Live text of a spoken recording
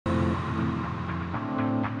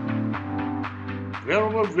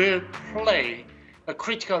wearable will play a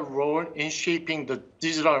critical role in shaping the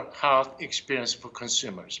digital health experience for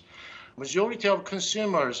consumers. Majority of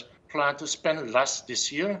consumers plan to spend less this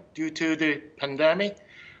year due to the pandemic.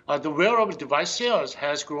 The wearable device sales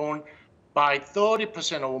has grown by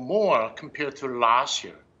 30% or more compared to last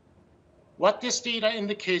year. What this data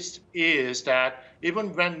indicates is that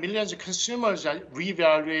even when millions of consumers are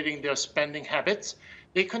reevaluating their spending habits,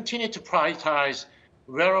 they continue to prioritize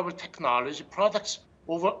wearable technology products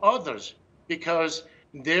over others because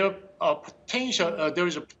there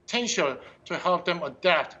is a potential to help them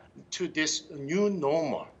adapt to this new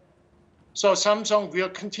normal. So Samsung will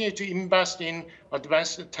continue to invest in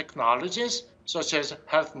advanced technologies such as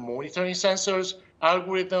health monitoring sensors,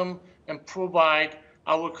 algorithm, and provide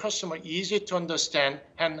our customer easy to understand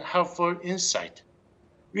and helpful insight.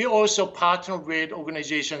 We also partner with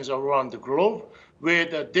organizations around the globe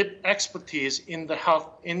with deep expertise in the health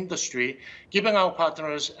industry, giving our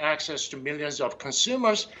partners access to millions of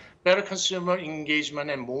consumers, better consumer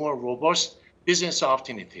engagement, and more robust business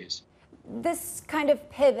opportunities. This kind of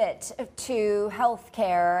pivot to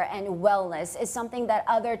healthcare and wellness is something that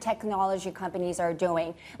other technology companies are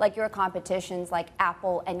doing, like your competitions like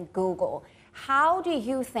Apple and Google. How do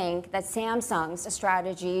you think that Samsung's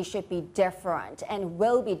strategy should be different and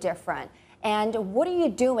will be different? And what are you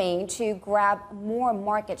doing to grab more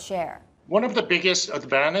market share? One of the biggest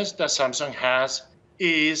advantages that Samsung has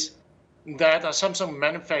is that Samsung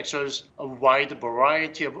manufactures a wide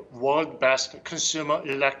variety of world-best consumer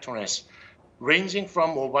electronics, ranging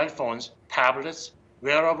from mobile phones, tablets,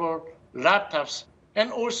 wearable, laptops,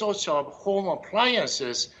 and all sorts of home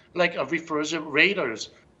appliances like refrigerators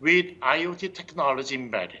with IoT technology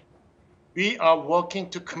embedded. We are working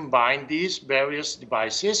to combine these various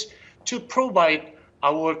devices to provide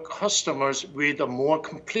our customers with a more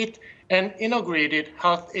complete and integrated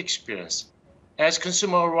health experience. As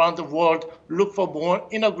consumers around the world look for more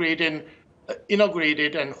integrated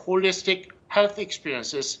and holistic health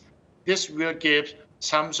experiences, this will give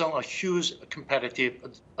Samsung a huge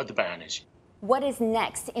competitive advantage. What is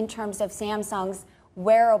next in terms of Samsung's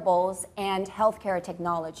wearables and healthcare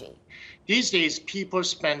technology? These days, people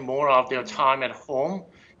spend more of their time at home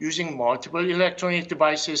using multiple electronic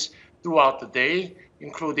devices throughout the day,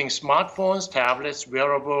 including smartphones, tablets,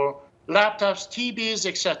 wearable, laptops, TVs,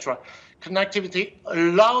 etc. Connectivity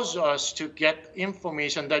allows us to get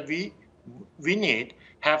information that we need,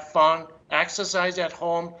 have fun, exercise at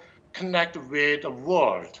home, connect with the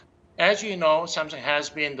world. As you know, Samsung has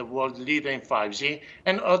been the world leader in 5G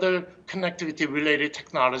and other connectivity-related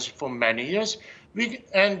technology for many years,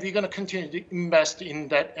 and we're going to continue to invest in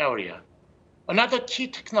that area. Another key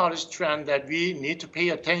technology trend that we need to pay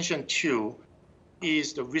attention to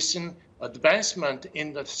is the recent advancement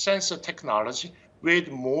in the sensor technology with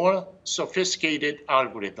more sophisticated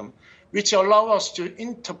algorithm, which allow us to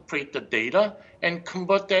interpret the data and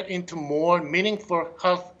convert that into more meaningful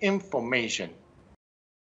health information.